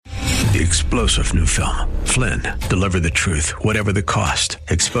The explosive new film, Flynn, deliver the truth, whatever the cost,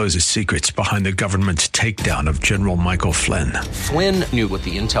 exposes secrets behind the government's takedown of General Michael Flynn. Flynn knew what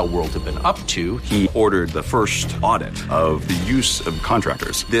the intel world had been up to. He ordered the first audit of the use of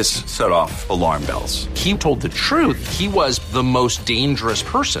contractors. This set off alarm bells. He told the truth. He was the most dangerous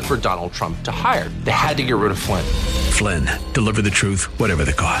person for Donald Trump to hire. They had to get rid of Flynn. Flynn, deliver the truth, whatever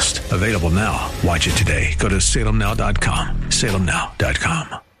the cost. Available now. Watch it today. Go to salemnow.com.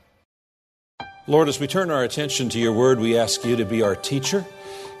 salemnow.com. Lord, as we turn our attention to your word, we ask you to be our teacher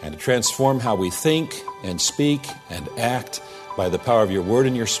and to transform how we think and speak and act by the power of your word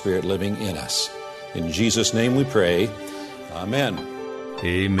and your spirit living in us. In Jesus' name we pray. Amen.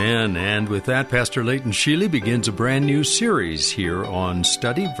 Amen. And with that, Pastor Leighton Sheely begins a brand new series here on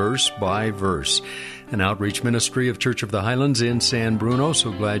Study Verse by Verse, an outreach ministry of Church of the Highlands in San Bruno.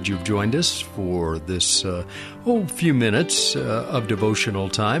 So glad you've joined us for this few minutes of devotional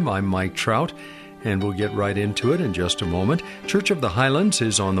time. I'm Mike Trout, and we'll get right into it in just a moment. Church of the Highlands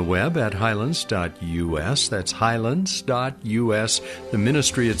is on the web at highlands.us. That's highlands.us. The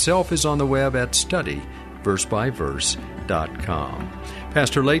ministry itself is on the web at studyversebyverse.com.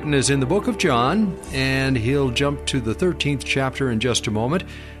 Pastor Leighton is in the book of John, and he'll jump to the 13th chapter in just a moment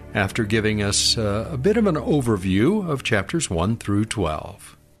after giving us a bit of an overview of chapters 1 through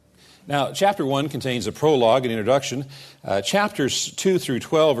 12. Now, chapter 1 contains a prologue and introduction. Chapters 2 through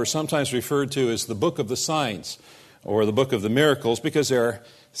 12 are sometimes referred to as the book of the signs or the book of the miracles because there are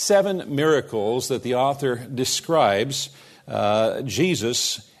 7 miracles that the author describes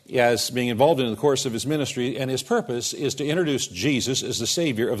Jesus as being involved in the course of his ministry, and his purpose is to introduce Jesus as the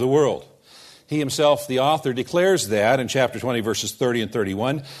Savior of the world. He himself, the author, declares that in chapter 20, verses 30 and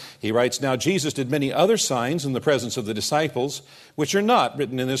 31. He writes, "Now Jesus did many other signs in the presence of the disciples, which are not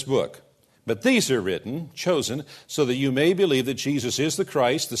written in this book. But these are written, chosen, so that you may believe that Jesus is the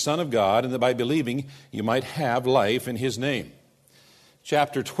Christ, the Son of God, and that by believing you might have life in his name."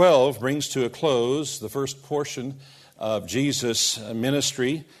 Chapter 12 brings to a close the first portion of Jesus'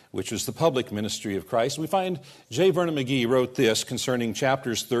 ministry, which was the public ministry of Christ. We find J. Vernon McGee wrote this concerning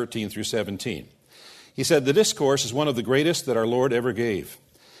chapters 13 through 17. He said, "The discourse is one of the greatest that our Lord ever gave.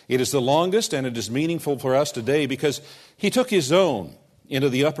 It is the longest, and it is meaningful for us today because he took his own into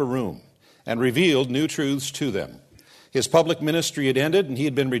the upper room and revealed new truths to them. His public ministry had ended, and he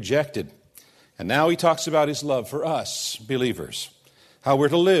had been rejected. And now he talks about his love for us, believers, how we're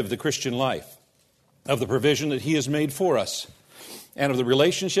to live the Christian life, of the provision that he has made for us, and of the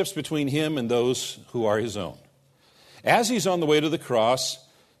relationships between him and those who are his own. As he's on the way to the cross,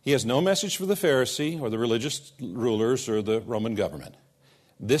 he has no message for the Pharisee or the religious rulers or the Roman government.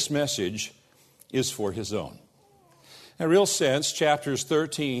 This message is for his own." In a real sense, chapters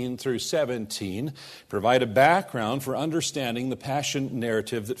 13 through 17 provide a background for understanding the passion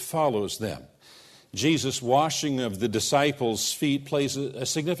narrative that follows them. Jesus' washing of the disciples' feet plays a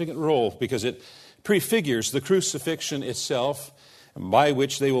significant role because it prefigures the crucifixion itself, by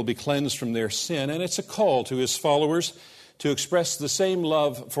which they will be cleansed from their sin, and it's a call to his followers to express the same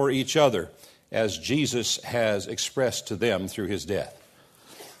love for each other as Jesus has expressed to them through his death.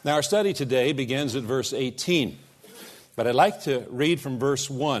 Now, our study today begins at verse 18, but I'd like to read from verse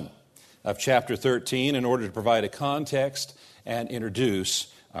 1 of chapter 13 in order to provide a context and introduce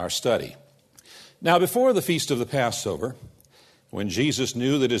our study. "Now, before the feast of the Passover, when Jesus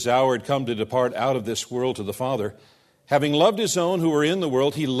knew that his hour had come to depart out of this world to the Father, having loved his own who were in the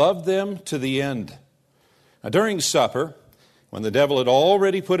world, he loved them to the end. Now, during supper, when the devil had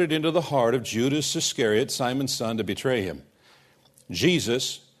already put it into the heart of Judas Iscariot, Simon's son, to betray him,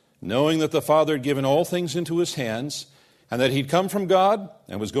 Jesus, knowing that the Father had given all things into his hands, and that he'd come from God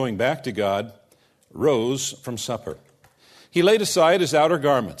and was going back to God, rose from supper. He laid aside his outer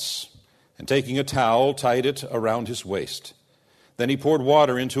garments, and taking a towel, tied it around his waist. Then he poured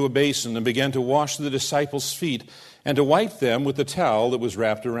water into a basin and began to wash the disciples' feet and to wipe them with the towel that was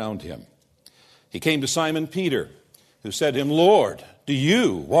wrapped around him. He came to Simon Peter, who said to him, 'Lord, do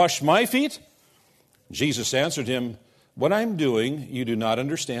you wash my feet?' Jesus answered him, 'What I'm doing you do not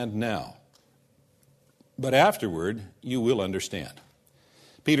understand now, but afterward you will understand.'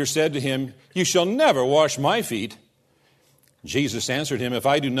 Peter said to him, 'You shall never wash my feet.' Jesus answered him, 'If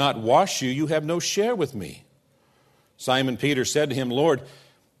I do not wash you, you have no share with me.' Simon Peter said to him, 'Lord,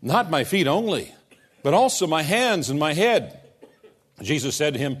 not my feet only, but also my hands and my head.' Jesus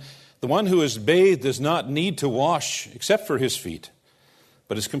said to him, 'The one who is bathed does not need to wash except for his feet,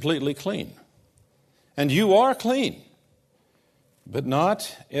 but is completely clean. And you are clean, but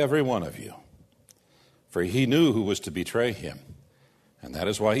not every one of you.' For he knew who was to betray him, and that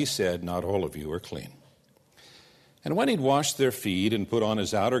is why he said, 'Not all of you are clean.'" And when he'd washed their feet and put on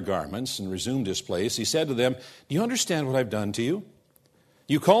his outer garments and resumed his place, he said to them, "Do you understand what I've done to you?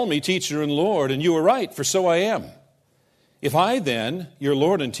 You call me teacher and Lord, and you are right, for so I am. If I then, your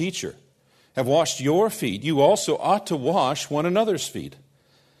Lord and teacher, have washed your feet, you also ought to wash one another's feet.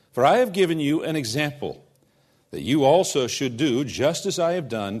 For I have given you an example, that you also should do just as I have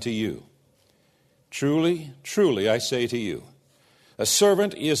done to you. Truly, truly, I say to you, a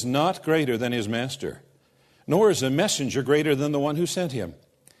servant is not greater than his master, nor is a messenger greater than the one who sent him.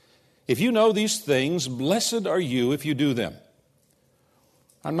 If you know these things, blessed are you if you do them.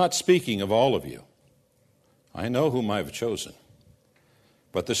 I'm not speaking of all of you. I know whom I have chosen.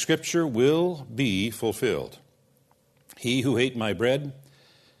 But the scripture will be fulfilled. He who ate my bread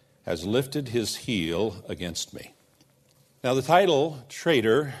has lifted his heel against me." Now the title,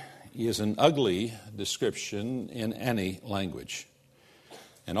 traitor, is an ugly description in any language.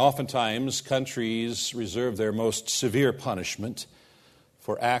 And oftentimes countries reserve their most severe punishment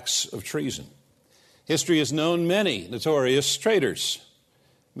for acts of treason. History has known many notorious traitors.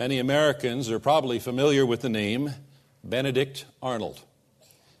 Many Americans are probably familiar with the name Benedict Arnold.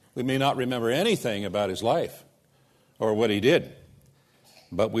 We may not remember anything about his life or what he did,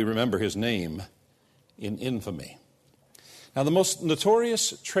 but we remember his name in infamy. Now, the most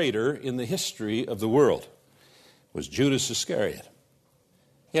notorious traitor in the history of the world was Judas Iscariot.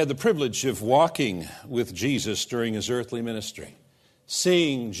 He had the privilege of walking with Jesus during his earthly ministry,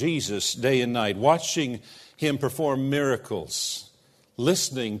 seeing Jesus day and night, watching him perform miracles,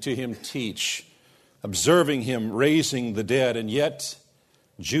 listening to him teach, observing him raising the dead, and yet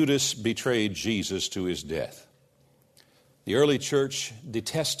Judas betrayed Jesus to his death. The early church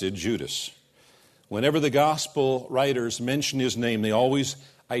detested Judas. Whenever the gospel writers mention his name, they always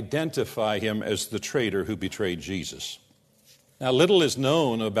identify him as the traitor who betrayed Jesus. Now, little is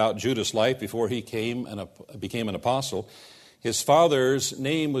known about Judas' life before he became an apostle. His father's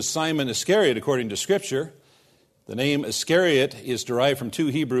name was Simon Iscariot, according to Scripture. The name Iscariot is derived from two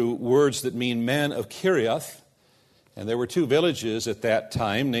Hebrew words that mean man of Kirioth. And there were two villages at that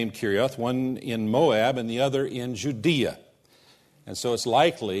time named Kirioth, one in Moab and the other in Judea. And so it's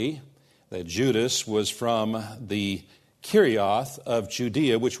likely that Judas was from the Kirioth of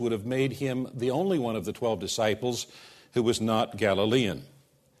Judea, which would have made him the only one of the 12 disciples who was not Galilean.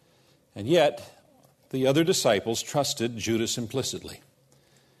 And yet, the other disciples trusted Judas implicitly.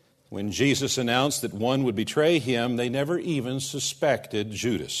 When Jesus announced that one would betray him, they never even suspected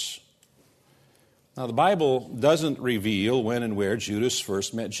Judas. Now, the Bible doesn't reveal when and where Judas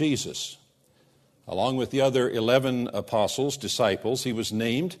first met Jesus. Along with the other 11 apostles, disciples, he was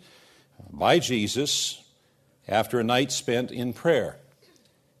named by Jesus after a night spent in prayer.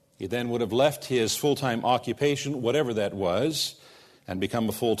 He then would have left his full-time occupation, whatever that was, and become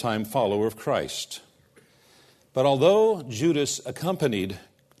a full-time follower of Christ. But although Judas accompanied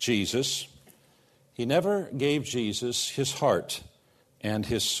Jesus, he never gave Jesus his heart and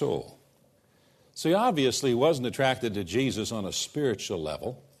his soul. So he obviously wasn't attracted to Jesus on a spiritual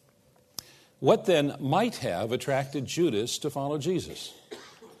level. What then might have attracted Judas to follow Jesus?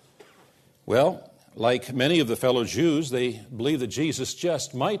 Well, like many of the fellow Jews, they believed that Jesus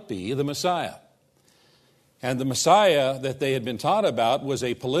just might be the Messiah. And the Messiah that they had been taught about was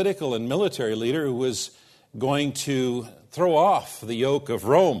a political and military leader who was going to throw off the yoke of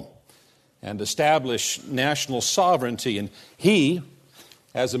Rome and establish national sovereignty. And he,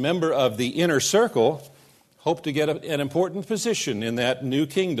 as a member of the inner circle, hoped to get an important position in that new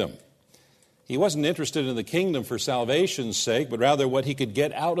kingdom. He wasn't interested in the kingdom for salvation's sake, but rather what he could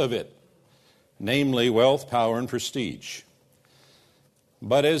get out of it, namely wealth, power, and prestige.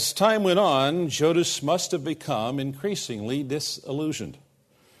 But as time went on, Judas must have become increasingly disillusioned.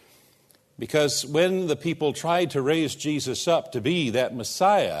 Because when the people tried to raise Jesus up to be that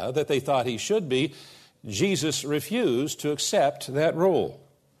Messiah that they thought he should be, Jesus refused to accept that role,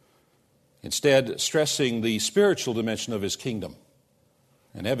 instead stressing the spiritual dimension of his kingdom.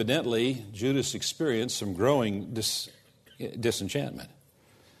 And evidently, Judas experienced some growing disenchantment.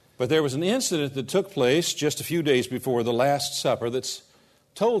 But there was an incident that took place just a few days before the Last Supper that's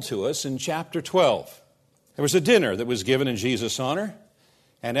told to us in chapter 12. There was a dinner that was given in Jesus' honor,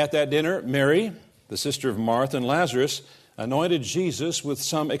 and at that dinner, Mary, the sister of Martha and Lazarus, anointed Jesus with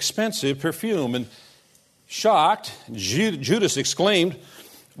some expensive perfume. And shocked, Judas exclaimed,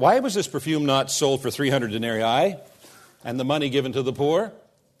 "Why was this perfume not sold for 300 denarii and the money given to the poor?"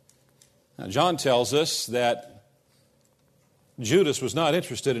 Now, John tells us that Judas was not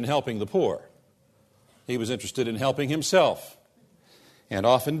interested in helping the poor. He was interested in helping himself, and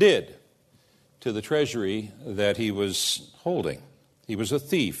often did, to the treasury that he was holding. He was a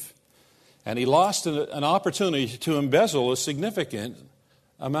thief, And he lost an opportunity to embezzle a significant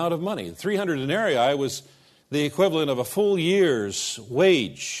amount of money. 300 denarii was the equivalent of a full year's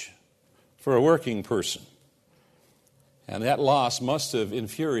wage for a working person. And that loss must have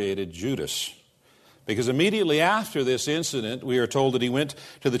infuriated Judas, because immediately after this incident, we are told that he went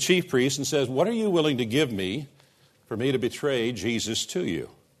to the chief priests and says, "What are you willing to give me for me to betray Jesus to you?"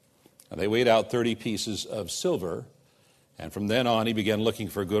 And they weighed out 30 pieces of silver, and from then on he began looking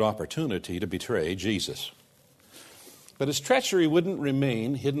for a good opportunity to betray Jesus. But his treachery wouldn't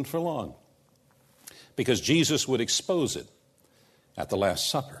remain hidden for long, because Jesus would expose it at the Last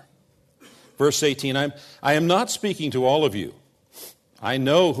Supper. Verse 18, I am not speaking to all of you. I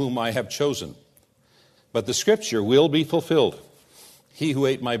know whom I have chosen, but the scripture will be fulfilled. He who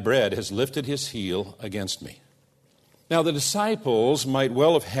ate my bread has lifted his heel against me. Now the disciples might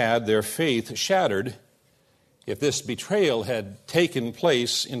well have had their faith shattered if this betrayal had taken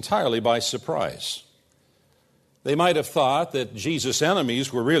place entirely by surprise. They might have thought that Jesus'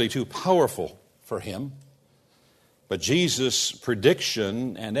 enemies were really too powerful for him. But Jesus'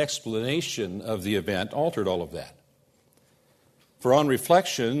 prediction and explanation of the event altered all of that. For on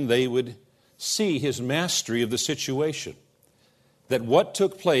reflection, they would see his mastery of the situation, that what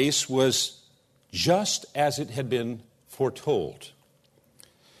took place was just as it had been foretold.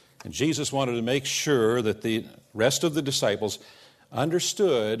 And Jesus wanted to make sure that the rest of the disciples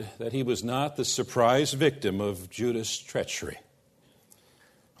understood that he was not the surprise victim of Judas' treachery.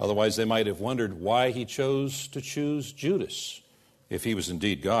 Otherwise, they might have wondered why he chose to choose Judas. If he was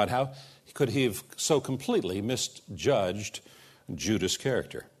indeed God, how could he have so completely misjudged Judas'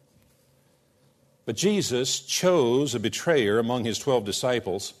 character? But Jesus chose a betrayer among his 12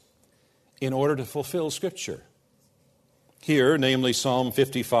 disciples in order to fulfill Scripture. Here, namely Psalm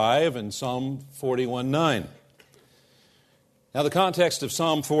 55 and Psalm 41:9. Now, the context of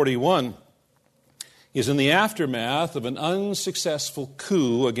Psalm 41 is in the aftermath of an unsuccessful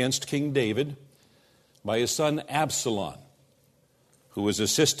coup against King David by his son Absalom, who was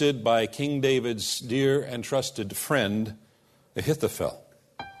assisted by King David's dear and trusted friend Ahithophel.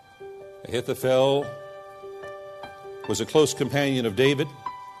 Ahithophel was a close companion of David,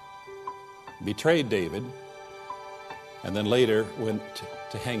 betrayed David, and then later went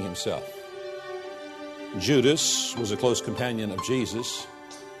to hang himself. Judas was a close companion of Jesus,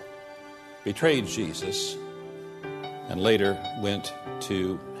 betrayed Jesus, and later went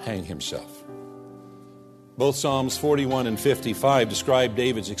to hang himself. Both Psalms 41 and 55 describe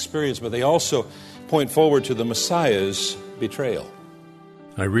David's experience, but they also point forward to the Messiah's betrayal.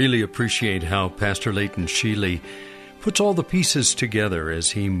 I really appreciate how Pastor Leighton Sheely puts all the pieces together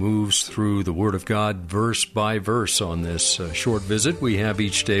as he moves through the Word of God verse by verse on this short visit we have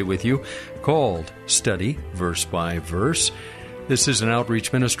each day with you, called Study Verse by Verse. This is an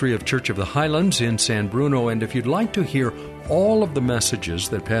outreach ministry of Church of the Highlands in San Bruno, and if you'd like to hear all of the messages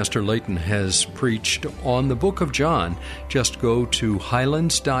that Pastor Leighton has preached on the book of John, just go to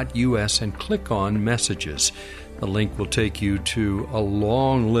highlands.us and click on Messages. The link will take you to a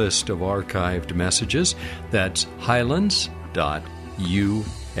long list of archived messages. That's highlands.us.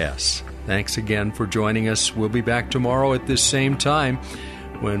 Thanks again for joining us. We'll be back tomorrow at this same time,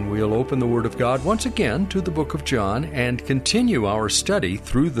 when we'll open the Word of God once again to the book of John and continue our study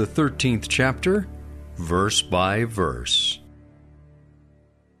through the 13th chapter, verse by verse.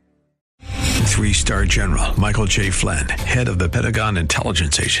 3-star General Michael J. Flynn, head of the Pentagon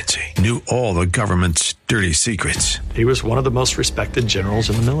Intelligence Agency, knew all the government's dirty secrets. He was one of the most respected generals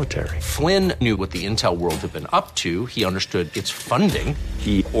in the military. Flynn knew what the intel world had been up to. He understood its funding.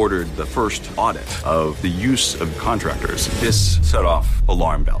 He ordered the first audit of the use of contractors. This set off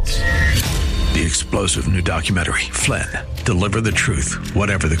alarm bells. The explosive new documentary, Flynn, Deliver the Truth,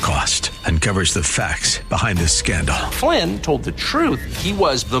 Whatever the Cost, uncovers the facts behind this scandal. Flynn told the truth. He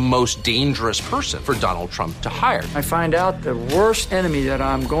was the most dangerous person for Donald Trump to hire. I find out the worst enemy that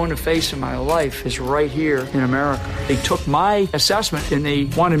I'm going to face in my life is right here in America. They took my assessment and they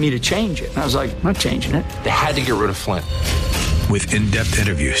wanted me to change it. And I was like, I'm not changing it. They had to get rid of Flynn. With in-depth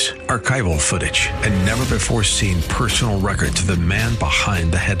interviews, archival footage, and never-before-seen personal records of the man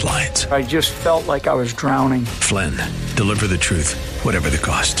behind the headlines. I just felt like I was drowning. Flynn, Deliver the Truth, Whatever the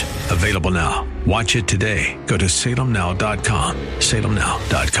Cost. Available now. Watch it today. Go to salemnow.com.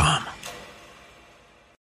 salemnow.com.